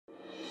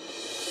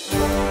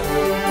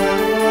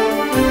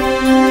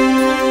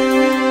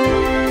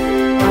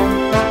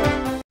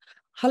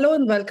Hello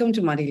and welcome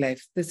to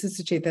Moneylife. This is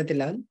Sucheta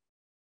Dalal.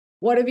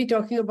 What are we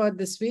talking about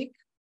this week?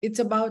 It's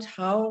about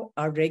how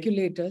our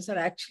regulators are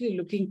actually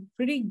looking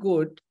pretty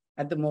good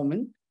at the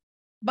moment,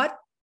 but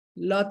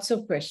lots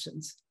of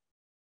questions,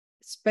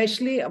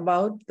 especially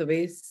about the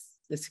ways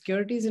the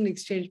Securities and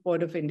Exchange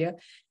Board of India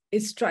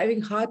is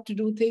striving hard to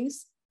do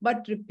things,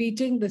 but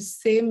repeating the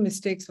same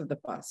mistakes of the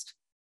past.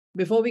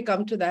 Before we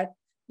come to that,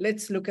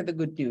 let's look at the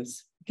good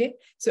news. Okay,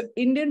 so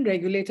Indian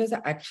regulators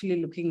are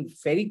actually looking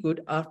very good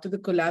after the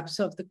collapse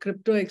of the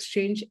crypto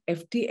exchange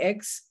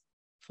FTX,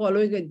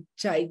 following a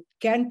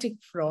gigantic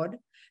fraud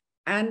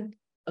and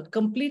a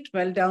complete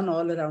meltdown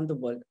all around the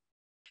world.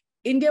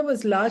 India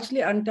was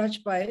largely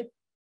untouched by it,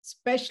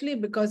 especially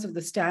because of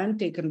the stand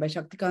taken by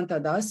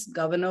Shaktikanta Das,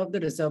 Governor of the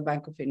Reserve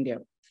Bank of India.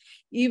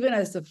 Even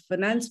as the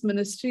Finance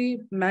Ministry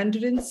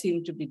mandarins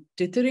seemed to be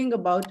dithering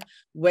about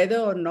whether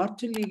or not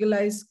to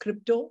legalize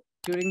crypto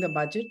during the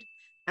budget.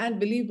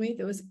 And believe me,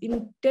 there was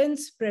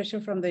intense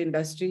pressure from the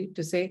industry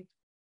to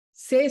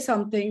say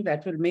something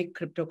that will make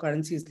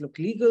cryptocurrencies look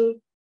legal.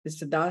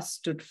 Mr. Das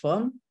stood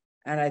firm,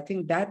 and I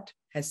think that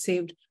has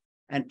saved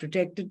and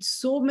protected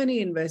so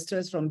many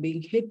investors from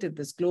being hit at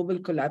this global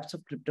collapse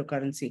of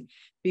cryptocurrency.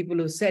 People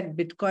who said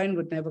Bitcoin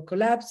would never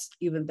collapse,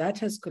 even that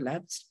has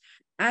collapsed.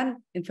 And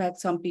in fact,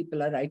 some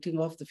people are writing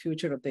off the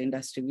future of the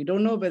industry. We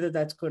don't know whether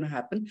that's going to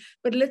happen,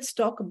 but let's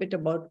talk a bit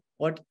about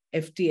what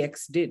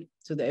FTX did.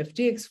 So the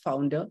FTX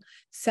founder,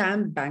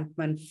 Sam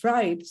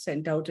Bankman-Fried,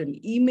 sent out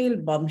an email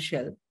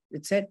bombshell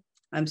that said,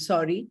 "I'm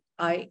sorry,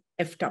 I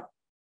effed up."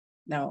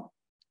 Now,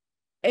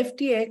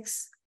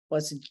 FTX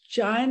was a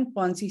giant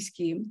Ponzi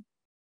scheme.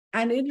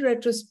 And in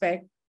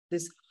retrospect,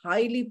 this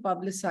highly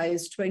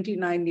publicized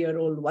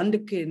 29-year-old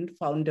wonderkind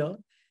founder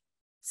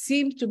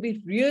seemed to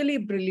be really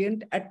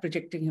brilliant at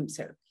projecting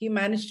himself. He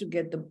managed to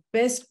get the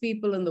best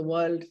people in the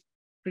world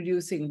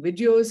producing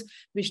videos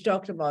which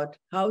talked about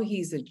how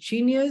he's a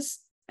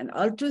genius, an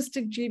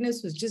altruistic genius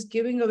who's just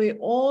giving away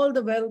all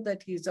the wealth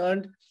that he's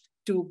earned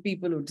to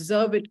people who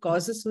deserve it,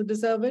 causes who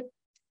deserve it.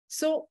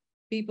 So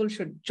people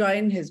should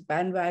join his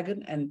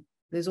bandwagon and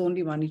there's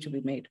only money to be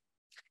made.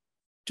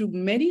 To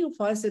many of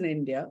us in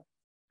India,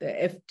 the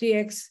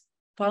FTX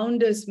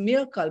founder's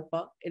mere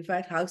culpa, in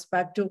fact, harks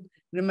back to,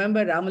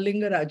 remember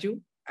Ramalinga Raju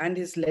and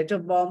his letter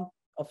bomb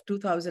of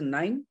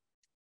 2009?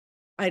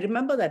 I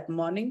remember that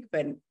morning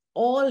when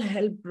all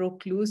hell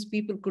broke loose.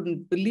 People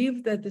couldn't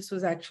believe that this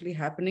was actually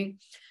happening.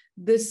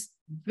 This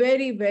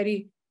very,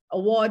 very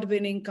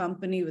award-winning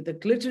company with the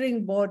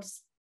glittering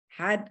boards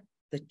had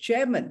the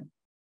chairman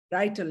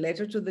write a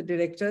letter to the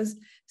directors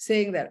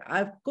saying that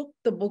I've cooked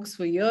the books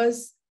for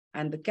years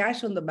and the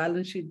cash on the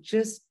balance sheet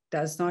just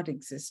does not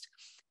exist.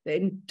 The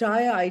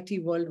entire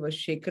IT world was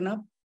shaken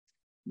up.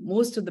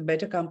 Most of the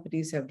better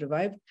companies have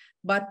revived,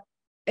 but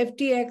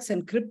FTX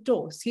and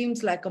crypto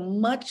seems like a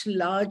much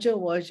larger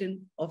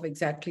version of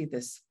exactly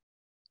this.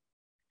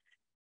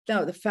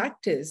 Now, the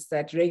fact is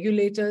that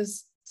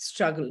regulators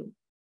struggle.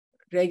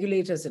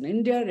 Regulators in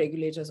India,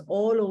 regulators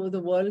all over the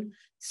world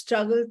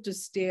struggle to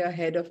stay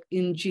ahead of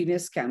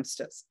ingenious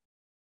scamsters.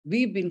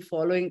 We've been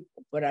following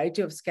a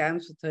variety of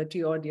scams for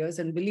 30 odd years,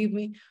 and believe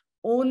me,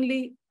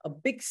 only a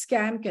big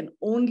scam can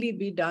only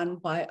be done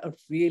by a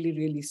really,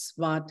 really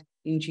smart,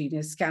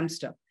 ingenious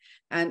scamster.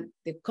 And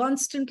they're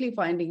constantly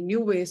finding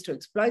new ways to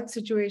exploit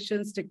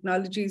situations,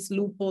 technologies,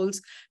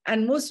 loopholes,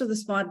 and most of the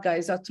smart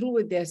guys are through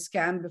with their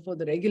scam before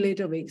the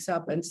regulator wakes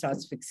up and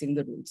starts fixing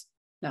the rules.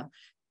 Now,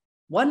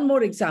 one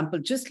more example,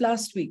 just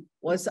last week,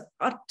 was the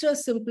utter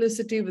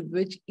simplicity with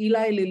which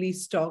Eli Lilly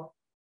stock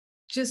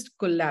just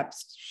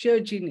collapsed.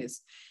 Sheer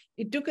genius.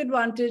 It took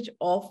advantage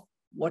of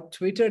what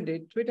Twitter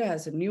did. Twitter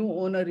has a new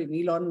owner in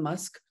Elon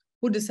Musk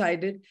who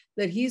decided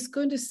that he's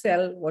going to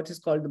sell what is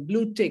called the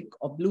blue tick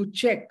or blue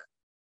check.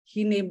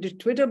 He named it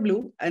Twitter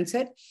Blue and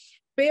said,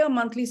 pay a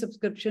monthly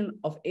subscription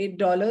of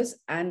 $8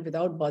 and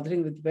without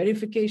bothering with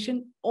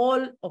verification,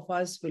 all of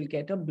us will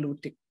get a blue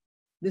tick.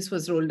 This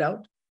was rolled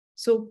out.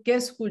 So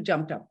guess who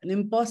jumped up? An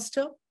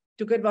imposter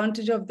took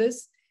advantage of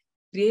this,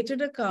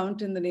 created an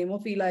account in the name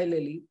of Eli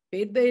Lilly,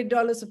 paid the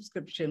 $8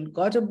 subscription,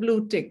 got a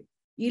blue tick.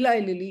 Eli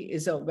Lilly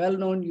is a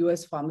well-known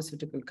US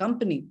pharmaceutical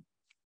company.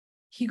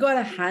 He got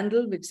a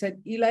handle which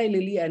said Eli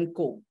Lilly and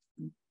Co.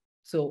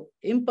 So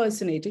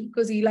impersonating,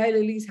 because Eli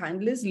Lilly's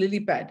handle is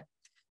LilyPad.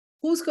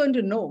 Who's going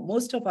to know?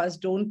 Most of us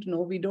don't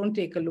know. We don't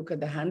take a look at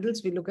the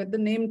handles. We look at the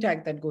name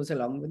tag that goes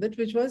along with it,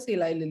 which was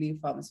Eli Lilly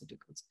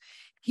Pharmaceuticals.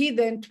 He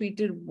then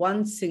tweeted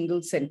one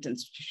single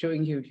sentence,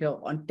 showing you here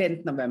on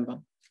 10th November.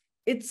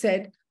 It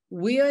said,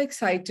 "We are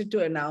excited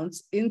to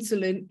announce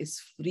insulin is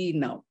free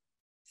now."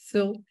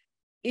 So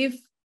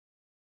if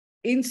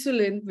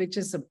insulin, which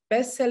is the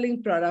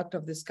best-selling product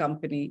of this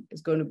company,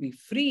 is going to be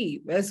free,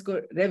 where's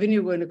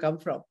revenue going to come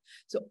from?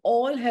 So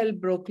all hell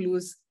broke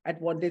loose at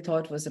what they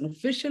thought was an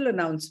official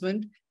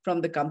announcement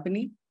from the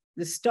company.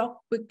 The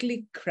stock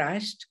quickly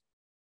crashed.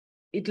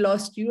 It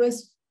lost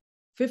US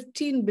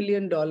 $15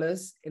 billion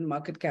in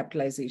market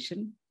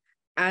capitalization.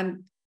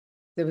 And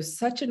there was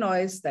such a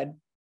noise that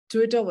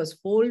Twitter was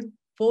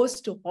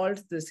forced to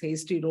halt this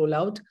hasty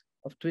rollout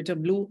of Twitter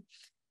Blue.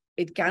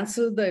 It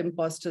canceled the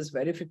imposter's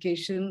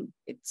verification.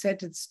 It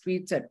set its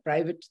tweets at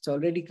private. It's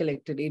already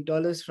collected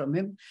 $8 from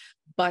him.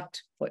 But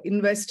for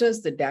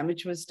investors, the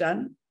damage was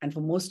done. And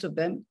for most of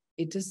them,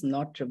 it is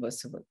not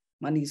reversible.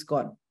 Money is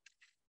gone.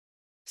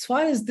 As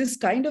far as this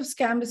kind of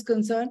scam is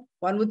concerned,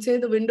 one would say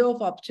the window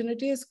of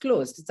opportunity is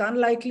closed. It's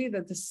unlikely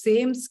that the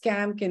same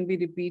scam can be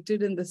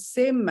repeated in the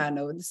same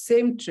manner, with the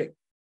same trick.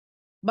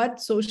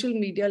 But social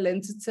media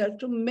lends itself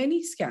to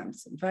many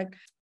scams. In fact,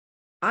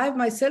 I've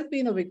myself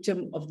been a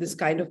victim of this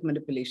kind of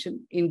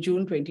manipulation in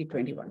June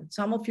 2021.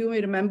 Some of you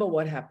may remember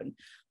what happened.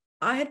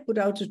 I had put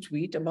out a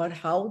tweet about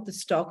how the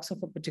stocks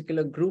of a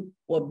particular group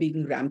were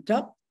being ramped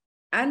up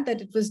and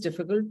that it was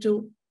difficult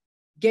to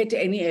get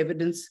any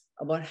evidence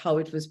about how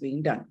it was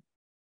being done.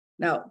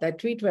 Now, that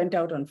tweet went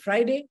out on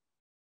Friday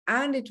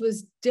and it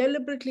was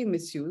deliberately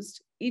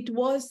misused. It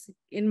was,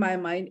 in my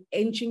mind,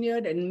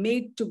 engineered and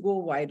made to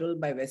go viral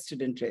by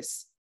vested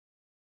interests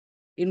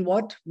in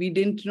what we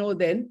didn't know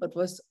then, but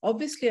was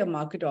obviously a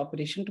market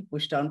operation to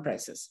push down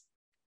prices.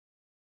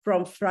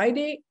 From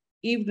Friday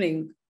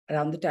evening,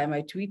 around the time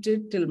I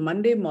tweeted, till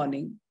Monday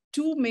morning,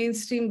 2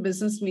 mainstream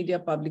business media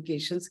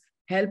publications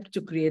helped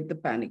to create the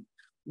panic.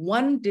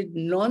 One did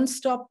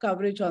non-stop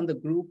coverage on the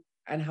group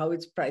and how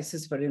its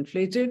prices were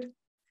inflated.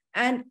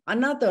 And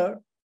another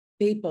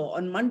paper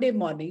on Monday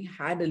morning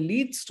had a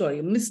lead story,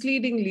 a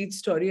misleading lead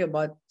story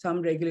about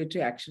some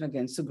regulatory action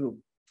against the group.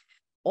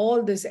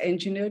 All this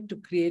engineered to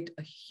create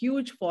a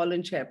huge fall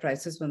in share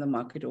prices when the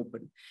market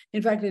opened.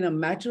 In fact, in a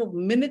matter of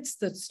minutes,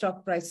 the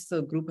stock prices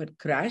of the group had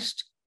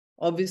crashed.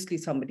 Obviously,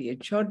 somebody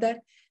ensured that.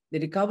 They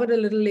recovered a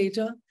little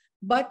later,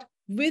 but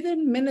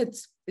within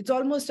minutes, it's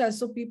almost as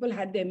though people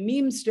had their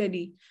memes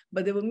ready,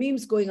 but there were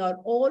memes going out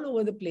all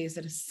over the place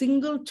that a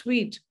single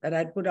tweet that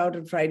I'd put out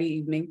on Friday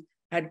evening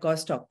had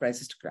caused stock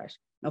prices to crash.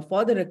 Now,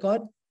 for the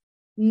record,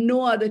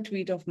 no other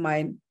tweet of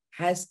mine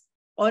has,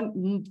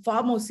 on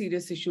far more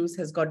serious issues,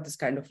 has got this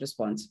kind of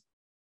response.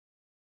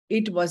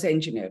 It was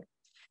engineered.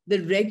 The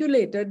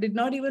regulator did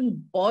not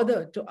even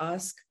bother to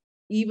ask,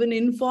 even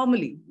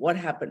informally, what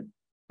happened.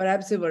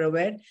 Perhaps they were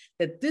aware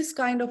that this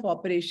kind of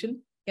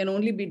operation can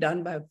only be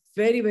done by a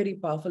very, very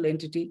powerful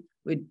entity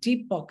with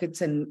deep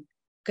pockets and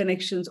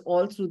connections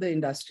all through the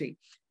industry.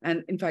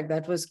 And in fact,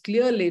 that was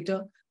clear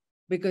later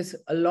because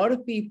a lot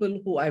of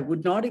people who I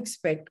would not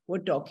expect were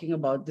talking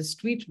about this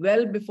tweet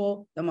well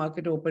before the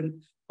market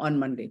opened on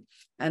Monday.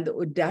 And the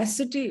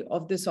audacity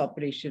of this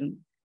operation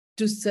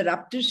to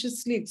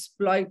surreptitiously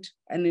exploit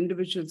an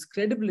individual's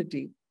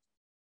credibility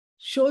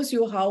shows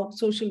you how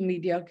social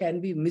media can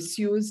be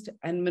misused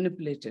and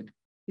manipulated.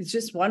 It's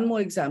just one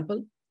more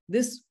example.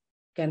 This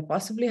can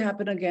possibly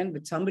happen again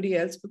with somebody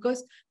else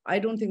because I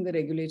don't think the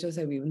regulators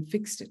have even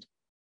fixed it.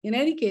 In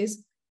any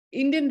case,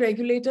 Indian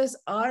regulators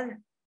are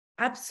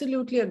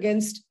absolutely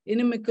against,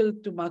 inimical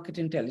to market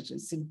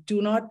intelligence. They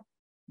do not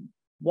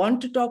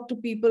want to talk to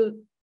people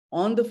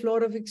on the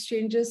floor of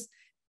exchanges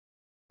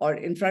or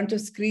in front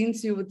of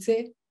screens, you would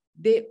say.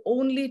 They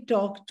only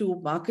talk to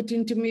market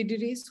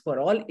intermediaries who are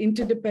all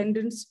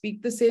interdependent,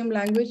 speak the same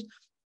language,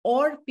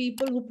 or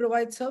people who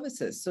provide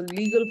services. So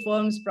legal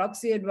firms,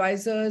 proxy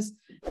advisors,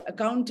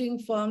 accounting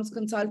firms,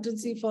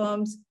 consultancy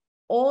firms,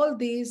 all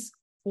these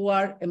who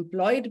are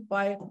employed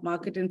by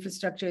market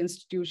infrastructure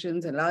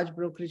institutions and large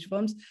brokerage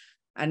firms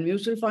and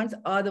mutual funds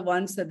are the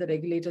ones that the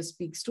regulator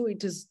speaks to.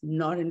 It is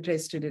not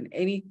interested in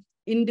any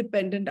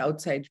independent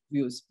outside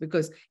views,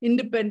 because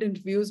independent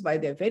views by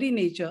their very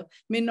nature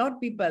may not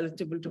be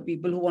palatable to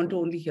people who want to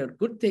only hear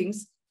good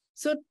things.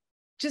 So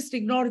just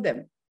ignore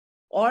them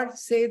or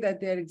say that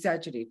they're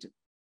exaggerated.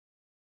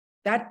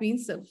 That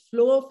means the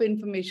flow of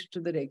information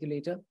to the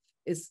regulator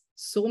is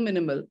so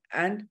minimal,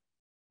 and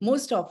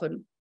most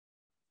often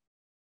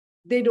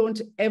they don't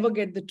ever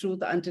get the truth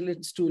until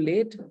it's too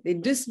late. They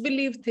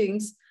disbelieve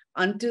things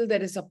until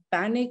there is a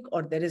panic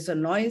or there is a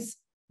noise.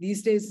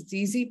 These days, it's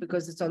easy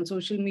because it's on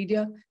social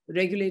media. The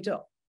regulator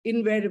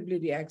invariably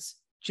reacts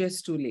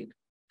just too late.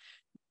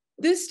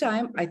 This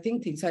time, I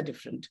think things are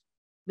different.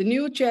 The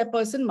new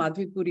chairperson,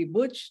 Madhvi Puri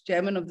Buch,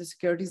 chairman of the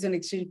Securities and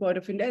Exchange Board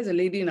of India, is a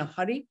lady in a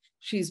hurry.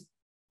 She's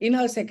in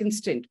her second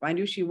stint. Mind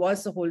you, she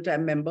was a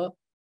whole-time member,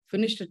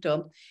 finished a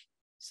term,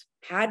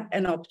 had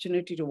an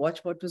opportunity to watch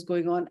what was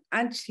going on,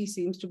 and she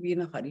seems to be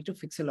in a hurry to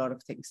fix a lot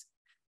of things.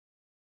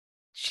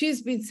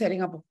 She's been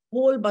setting up a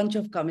whole bunch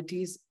of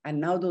committees, and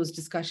now those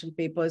discussion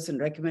papers and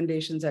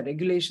recommendations and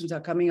regulations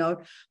are coming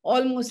out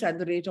almost at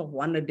the rate of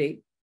one a day.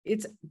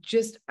 It's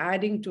just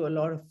adding to a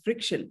lot of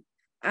friction.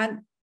 And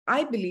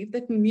I believe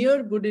that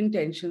mere good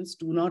intentions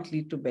do not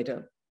lead to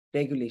better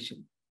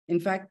regulation. In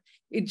fact,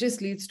 it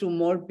just leads to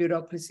more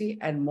bureaucracy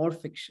and more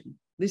friction.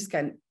 This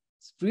can,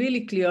 it's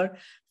really clear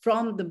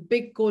from the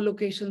big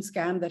co-location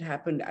scam that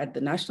happened at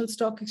the National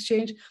Stock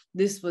Exchange.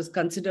 This was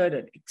considered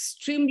an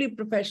extremely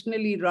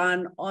professionally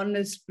run,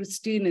 honest,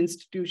 pristine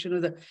institution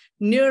with a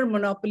near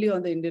monopoly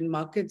on the Indian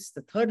markets,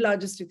 the third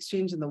largest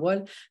exchange in the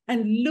world.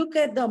 And look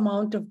at the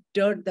amount of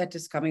dirt that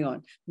is coming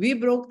on. We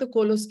broke the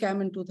colo scam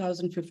in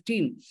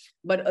 2015,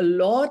 but a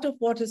lot of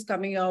what is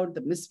coming out,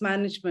 the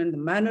mismanagement, the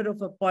manner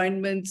of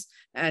appointments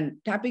and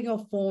tapping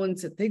of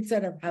phones, the things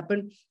that have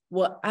happened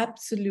were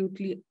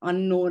absolutely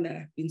unknown and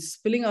have been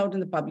spilling out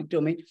in the public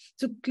domain.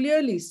 So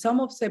clearly,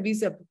 some of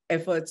SEBI's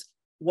efforts,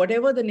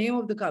 whatever the name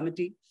of the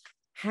committee,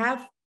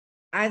 have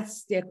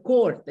as their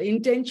core the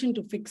intention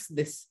to fix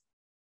this.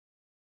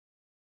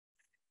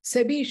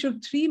 SEBI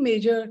issued 3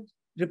 major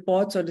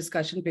reports or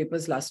discussion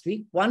papers last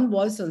week. One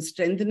was on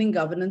strengthening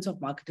governance of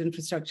market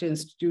infrastructure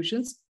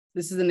institutions.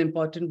 This is an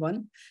important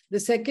one. The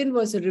second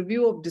was a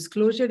review of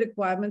disclosure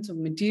requirements of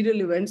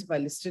material events by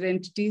listed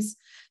entities.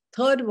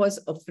 Third was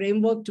a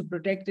framework to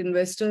protect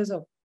investors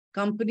of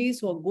companies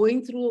who are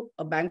going through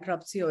a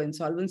bankruptcy or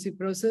insolvency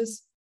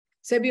process.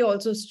 SEBI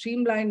also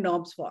streamlined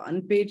norms for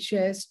unpaid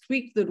shares,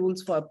 tweaked the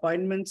rules for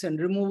appointments and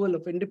removal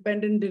of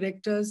independent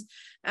directors,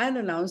 and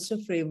announced a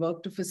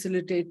framework to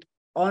facilitate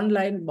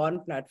online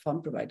bond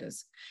platform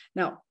providers.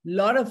 Now, a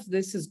lot of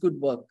this is good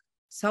work.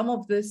 Some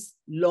of this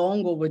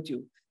long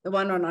overdue. The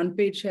one on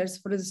unpaid shares,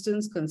 for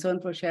instance,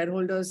 concern for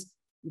shareholders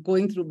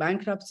going through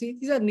bankruptcy.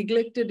 These are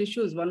neglected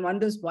issues. One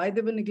wonders why they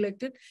were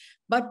neglected,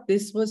 but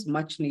this was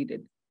much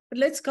needed. But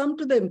let's come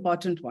to the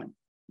important one,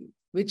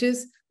 which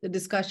is the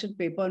discussion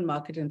paper on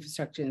market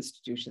infrastructure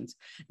institutions.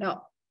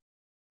 Now,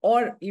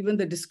 or even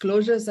the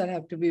disclosures that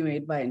have to be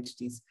made by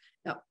entities.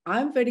 Now,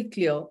 I'm very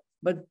clear,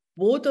 but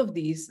both of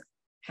these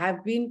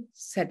have been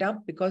set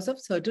up because of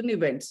certain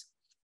events.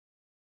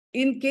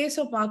 In case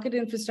of market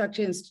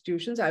infrastructure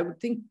institutions, I would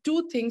think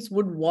 2 things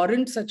would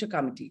warrant such a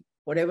committee,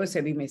 whatever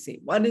SEBI may say.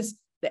 One is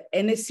the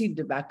NSE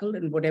debacle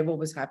and whatever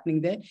was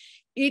happening there.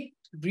 It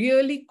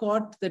really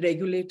caught the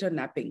regulator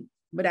napping.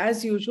 But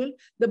as usual,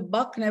 the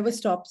buck never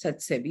stops at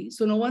SEBI.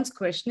 So no one's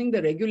questioning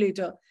the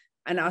regulator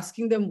and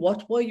asking them,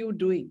 what were you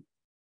doing?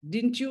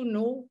 Didn't you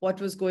know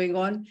what was going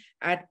on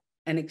at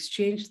an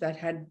exchange that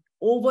had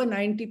over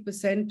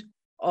 90%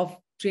 of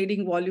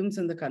trading volumes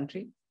in the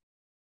country?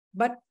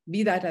 But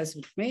be that as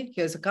it may,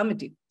 here's a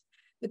committee.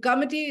 The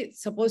committee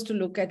is supposed to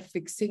look at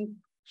fixing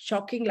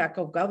shocking lack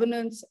of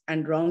governance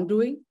and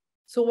wrongdoing.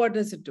 So what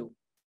does it do?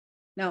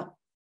 Now,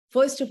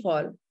 first of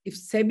all, if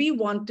SEBI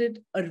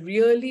wanted a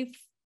really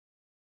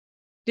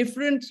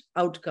different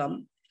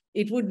outcome,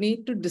 it would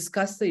need to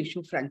discuss the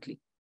issue frankly.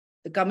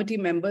 The committee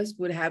members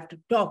would have to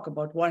talk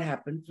about what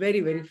happened very,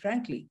 very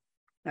frankly.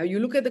 Now, you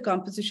look at the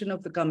composition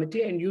of the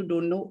committee and you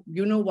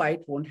know why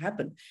it won't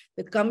happen.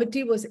 The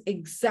committee was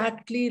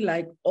exactly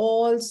like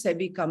all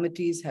SEBI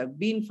committees have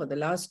been for the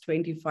last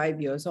 25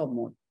 years or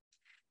more.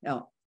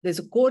 Now, there's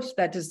a quote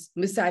that is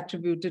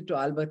misattributed to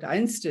Albert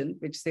Einstein,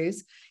 which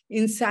says,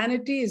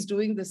 insanity is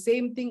doing the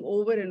same thing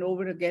over and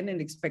over again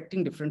and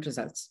expecting different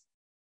results.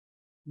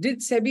 Did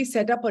SEBI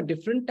set up a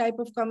different type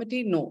of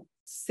committee? No,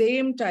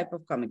 same type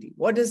of committee.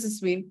 What does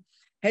this mean?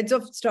 Heads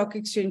of stock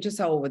exchanges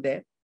are over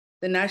there.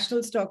 The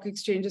National Stock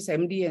Exchanges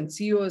MD and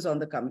CEO is on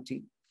the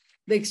committee.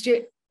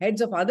 The heads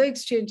of other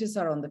exchanges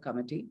are on the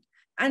committee.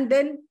 And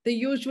then the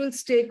usual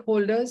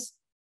stakeholders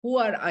who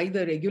are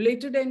either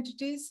regulated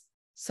entities,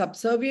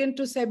 subservient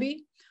to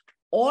SEBI,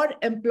 or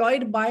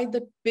employed by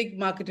the big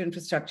market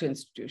infrastructure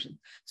institution.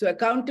 So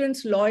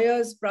accountants,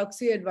 lawyers,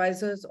 proxy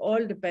advisors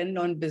all depend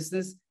on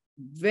business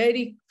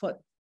for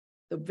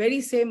the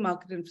very same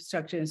market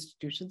infrastructure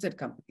institutions at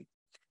company.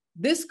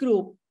 This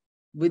group,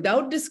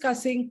 without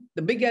discussing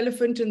the big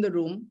elephant in the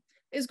room,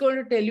 is going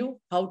to tell you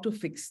how to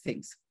fix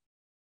things.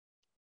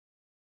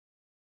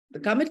 The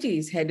committee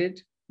is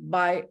headed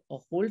by a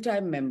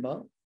whole-time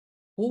member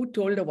who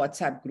told a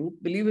WhatsApp group,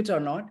 believe it or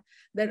not,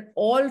 that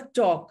all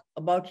talk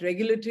about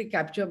regulatory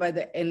capture by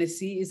the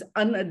NSE is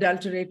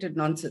unadulterated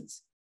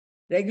nonsense.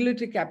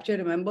 Regulatory capture,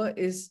 remember,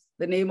 is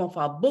the name of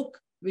our book,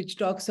 which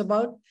talks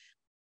about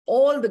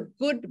all the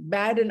good,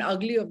 bad, and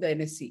ugly of the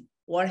NSE.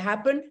 What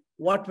happened?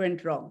 What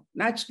went wrong?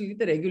 Naturally,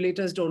 the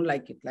regulators don't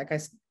like it. Like I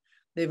said,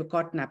 they were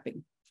caught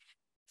napping.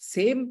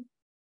 Same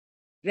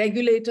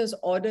regulators'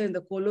 order in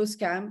the colo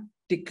scam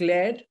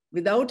declared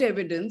without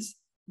evidence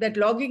that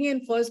logging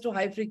in first to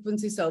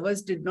high-frequency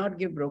servers did not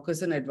give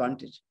brokers an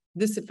advantage.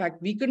 This, in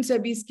fact, weakened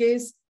SEBI's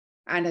case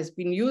and has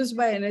been used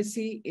by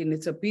NSE in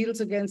its appeals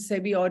against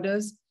SEBI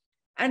orders.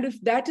 And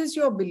if that is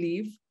your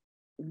belief,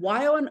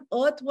 why on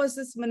earth was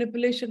this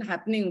manipulation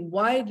happening?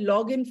 Why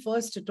log in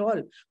first at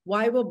all?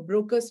 Why were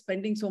brokers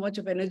spending so much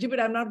of energy? But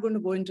I'm not going to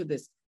go into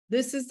this.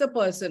 This is the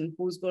person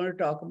who's going to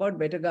talk about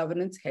better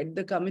governance, head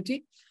the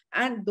committee,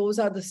 and those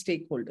are the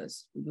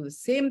stakeholders. We do the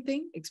same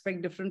thing,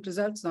 expect different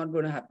results, not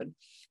going to happen.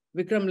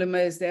 Vikram Lima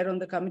is there on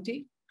the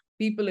committee.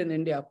 People in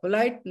India are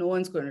polite. No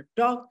one's going to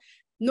talk.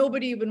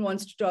 Nobody even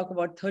wants to talk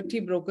about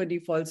 30 broker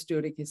defaults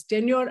during his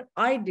tenure.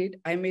 I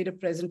made a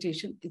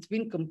presentation. It's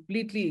been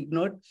completely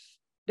ignored.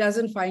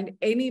 Doesn't find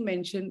any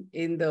mention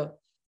in the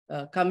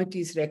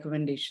committee's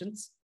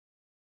recommendations.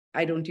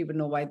 I don't even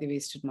know why they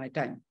wasted my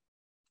time.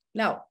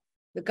 Now,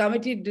 the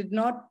committee did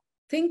not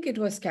think it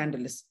was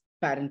scandalous,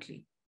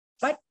 apparently.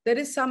 But there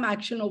is some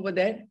action over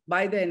there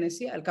by the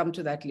NSE. I'll come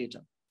to that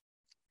later.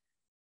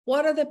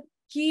 What are the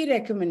key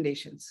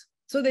recommendations?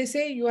 So they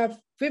say you have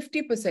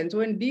 50%. So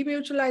when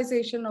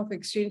demutualization of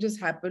exchanges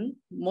happened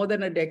more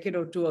than a decade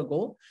or two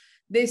ago,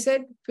 they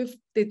said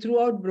they threw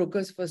out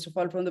brokers, first of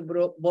all, from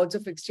the boards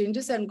of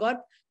exchanges and got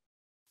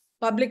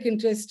public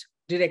interest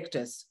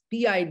directors,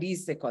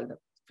 PIDs they call them.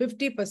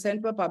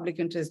 50% were public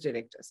interest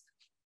directors.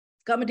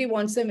 Committee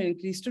wants them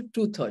increased to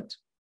 2/3.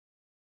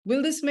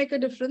 Will this make a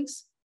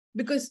difference?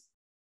 Because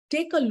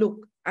take a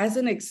look as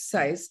an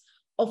exercise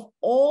of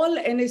all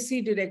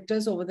NSE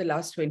directors over the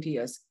last 20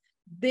 years.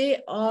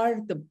 They are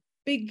the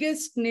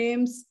biggest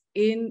names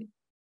in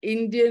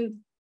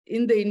the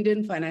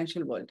Indian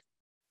financial world.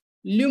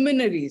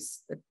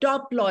 Luminaries, the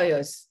top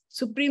lawyers,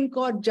 Supreme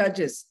Court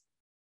judges,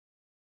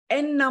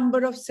 N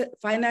number of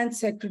finance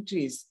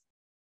secretaries,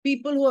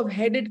 people who have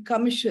headed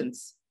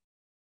commissions,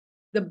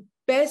 the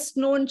best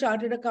known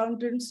chartered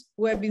accountants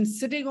who have been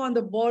sitting on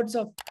the boards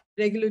of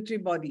regulatory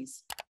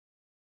bodies.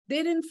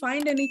 They didn't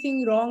find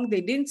anything wrong.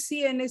 They didn't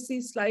see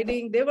NSE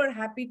sliding. They were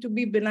happy to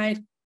be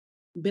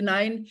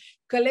benign,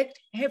 collect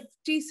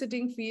hefty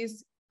sitting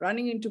fees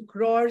running into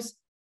crores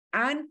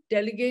and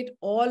delegate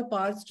all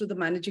parts to the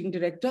managing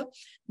director.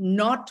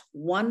 Not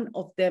one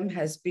of them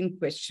has been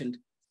questioned.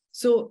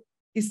 So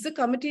is the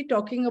committee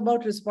talking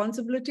about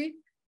responsibility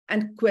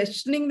and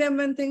questioning them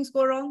when things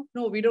go wrong?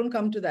 No, we don't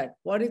come to that.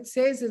 What it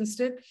says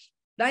instead,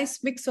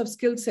 nice mix of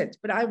skill sets.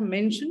 But I've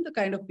mentioned the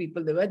kind of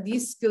people there were.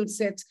 These skill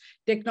sets,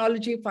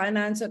 technology,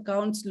 finance,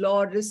 accounts,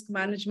 law, risk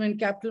management,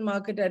 capital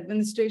market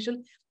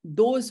administration,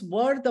 those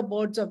were the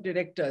boards of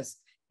directors.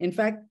 In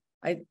fact,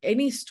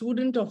 any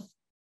student of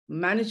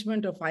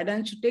management or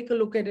finance should take a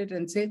look at it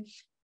and say,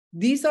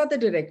 these are the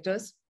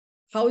directors.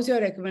 How is your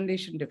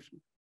recommendation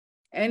different?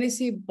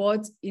 NSE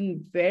boards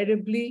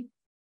invariably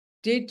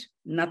did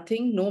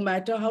nothing, no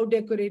matter how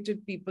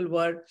decorated people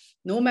were,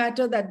 no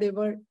matter that they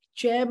were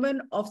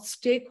chairman of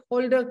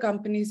stakeholder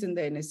companies in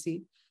the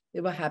NSE, they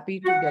were happy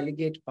to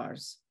delegate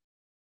powers.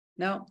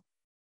 Now,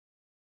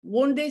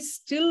 won't they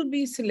still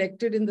be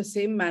selected in the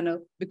same manner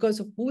because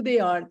of who they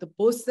are, the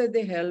posts that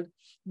they held,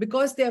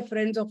 because they are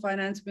friends of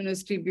finance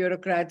ministry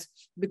bureaucrats,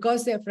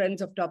 because they are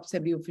friends of top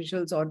SEBI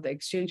officials or the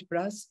exchange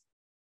brass?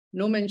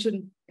 No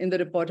mention in the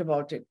report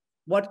about it.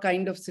 What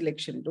kind of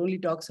selection? It only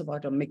talks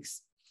about a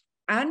mix.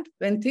 And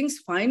when things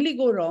finally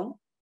go wrong,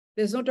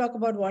 there's no talk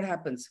about what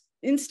happens.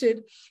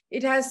 Instead,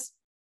 it has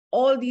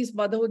all these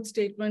motherhood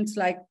statements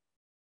like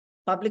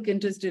public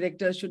interest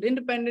directors should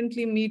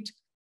independently meet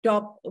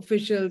top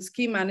officials,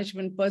 key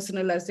management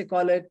personnel, as they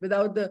call it,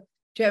 without the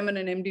chairman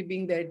and MD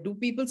being there. Do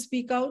people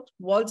speak out?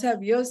 Walls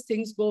have ears,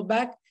 things go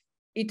back.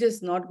 It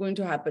is not going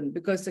to happen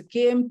because the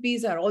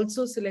KMPs are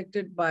also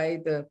selected by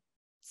the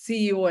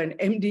CEO and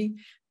MD,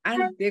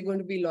 and they're going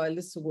to be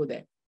loyalists to go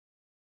there.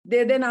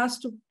 They're then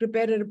asked to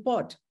prepare a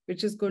report,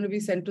 which is going to be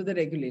sent to the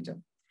regulator.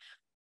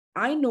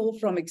 I know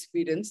from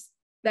experience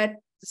that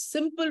the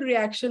simple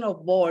reaction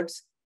of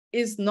boards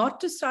is not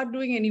to start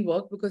doing any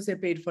work because they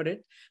paid for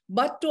it,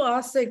 but to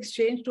ask the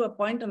exchange to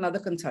appoint another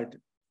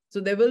consultant. So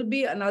there will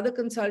be another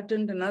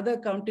consultant, another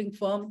accounting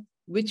firm,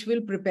 which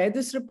will prepare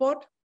this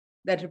report.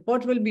 That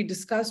report will be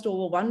discussed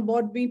over one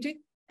board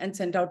meeting and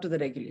sent out to the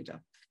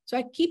regulator. So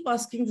I keep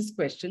asking this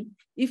question.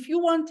 If you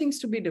want things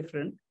to be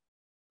different,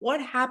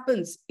 what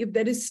happens if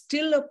there is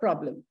still a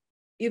problem?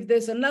 If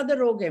there's another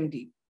rogue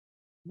MD,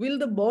 will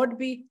the board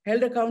be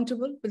held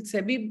accountable? Will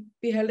SEBI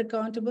be held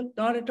accountable?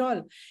 Not at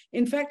all.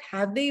 In fact,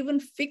 have they even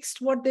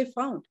fixed what they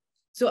found?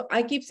 So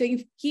I keep saying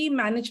if key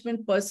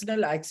management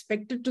personnel are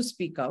expected to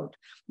speak out,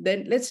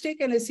 then let's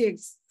take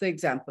NSE the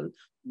example.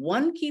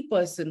 One key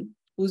person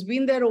who's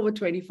been there over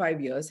 25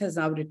 years, has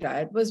now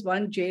retired, was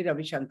one J.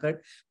 Ravishankar,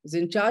 who's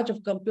in charge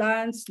of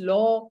compliance,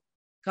 law,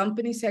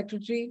 company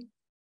secretary,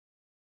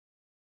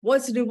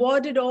 was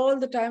rewarded all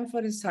the time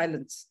for his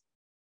silence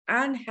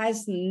and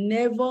has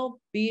never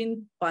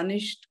been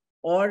punished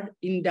or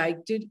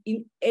indicted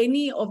in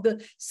any of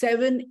the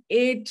 7,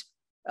 8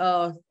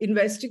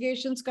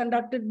 investigations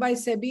conducted by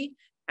SEBI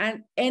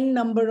and N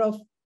number of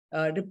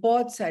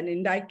reports and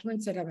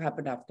indictments that have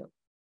happened after.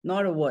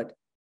 Not a word.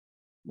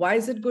 Why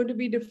is it going to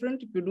be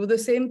different? If you do the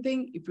same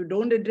thing, if you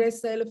don't address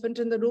the elephant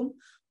in the room,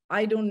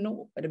 I don't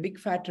know, but a big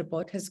fat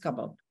report has come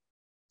out.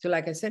 So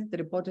like I said, the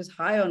report is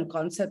high on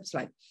concepts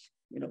like,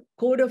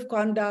 code of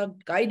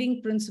conduct,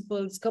 guiding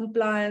principles,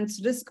 compliance,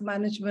 risk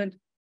management,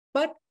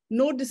 but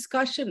no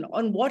discussion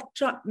on what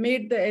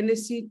made the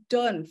NSE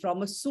turn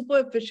from a super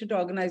efficient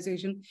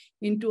organization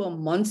into a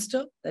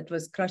monster that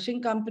was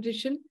crushing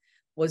competition,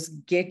 was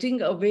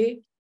getting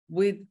away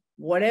with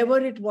whatever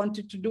it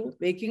wanted to do,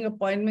 making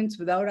appointments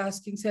without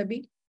asking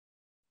SEBI.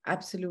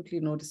 Absolutely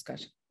no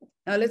discussion.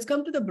 Now let's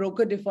come to the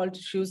broker default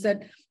issues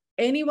that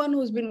anyone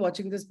who's been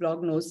watching this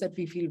blog knows that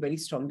we feel very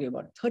strongly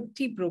about.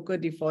 30 broker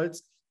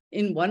defaults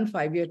in one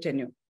 5-year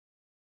tenure.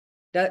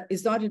 That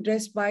is not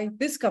addressed by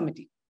this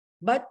committee.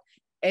 But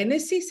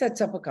NSE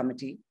sets up a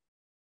committee,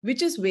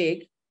 which is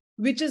vague,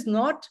 which is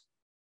not,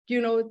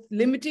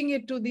 limiting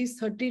it to these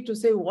 30 to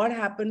say what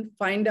happened,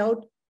 find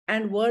out,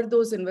 and were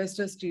those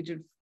investors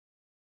treated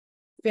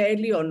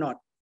fairly or not.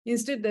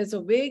 Instead, there's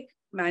a vague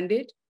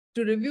mandate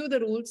to review the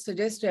rules,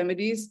 suggest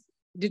remedies,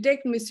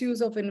 detect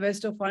misuse of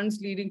investor funds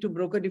leading to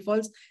broker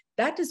defaults.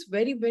 That is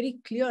very, very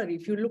clear.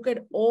 If you look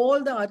at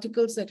all the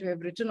articles that we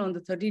have written on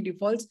the 30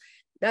 defaults,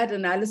 that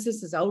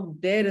analysis is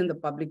out there in the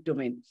public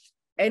domain.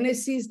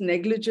 NSE's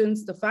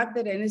negligence, the fact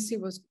that NSE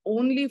was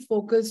only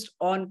focused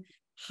on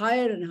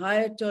higher and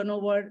higher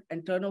turnover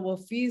and turnover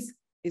fees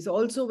is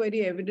also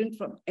very evident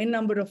from a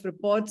number of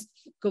reports,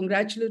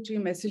 congratulatory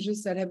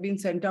messages that have been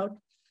sent out.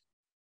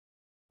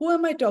 Who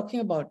am I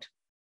talking about?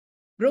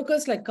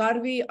 Brokers like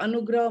Karvi,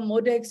 Anugrah,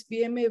 Modex,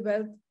 PMA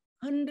Wealth,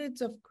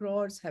 hundreds of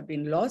crores have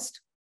been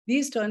lost.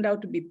 These turned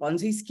out to be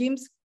Ponzi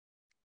schemes.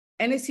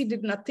 NSE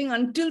did nothing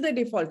until they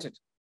defaulted.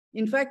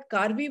 In fact,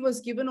 Karvi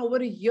was given over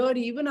a year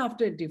even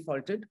after it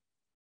defaulted.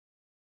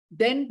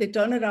 Then they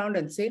turn around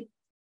and say,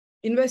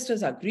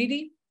 investors are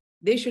greedy.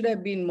 They should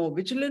have been more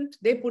vigilant.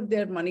 They put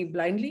their money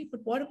blindly.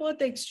 But what about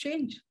the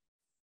exchange?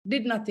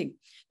 Did nothing.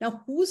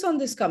 Now, who's on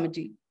this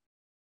committee?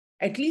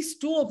 At least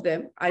two of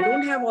them, I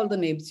don't have all the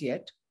names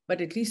yet,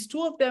 but at least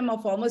two of them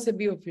are former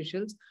SEBI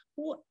officials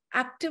who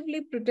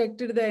actively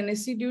protected the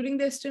NSE during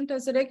their stint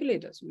as the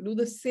regulators. We do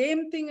the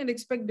same thing and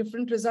expect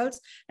different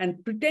results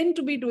and pretend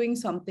to be doing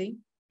something.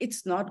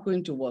 It's not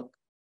going to work.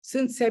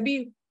 Since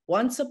SEBI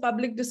wants a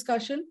public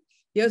discussion,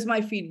 here's my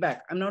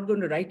feedback. I'm not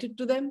going to write it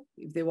to them.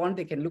 If they want,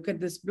 they can look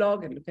at this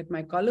blog and look at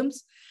my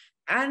columns.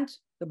 And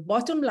the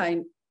bottom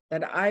line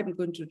that I'm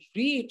going to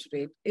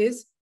reiterate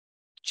is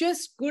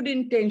just good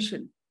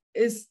intention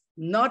is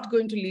not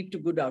going to lead to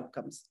good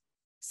outcomes.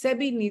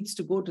 SEBI needs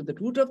to go to the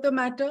root of the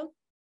matter,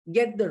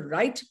 get the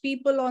right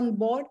people on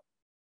board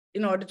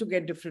in order to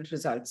get different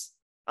results.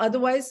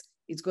 Otherwise,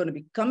 it's going to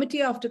be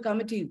committee after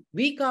committee,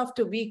 week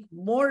after week,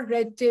 more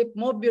red tape,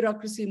 more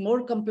bureaucracy,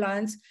 more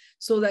compliance,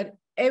 so that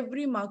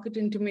every market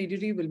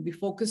intermediary will be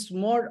focused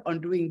more on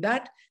doing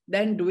that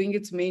than doing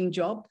its main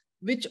job,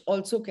 which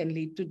also can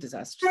lead to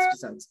disastrous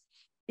results.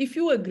 If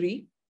you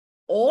agree,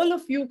 all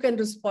of you can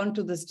respond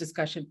to this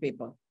discussion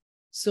paper.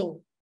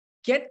 So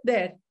get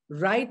there,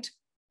 write.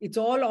 It's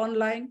all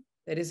online.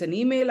 There is an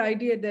email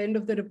ID at the end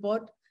of the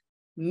report.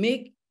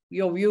 Make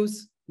your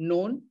views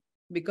known,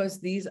 because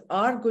these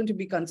are going to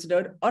be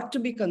considered, ought to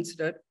be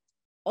considered,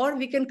 or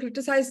we can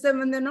criticize them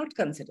when they're not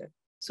considered.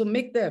 So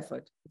make the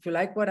effort. If you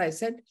like what I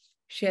said,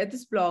 share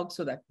this blog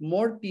so that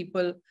more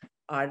people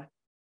are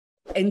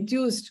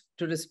enthused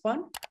to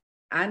respond.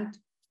 And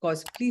of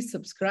course, please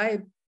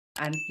subscribe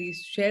and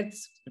please share the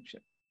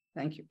subscription.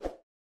 Thank you.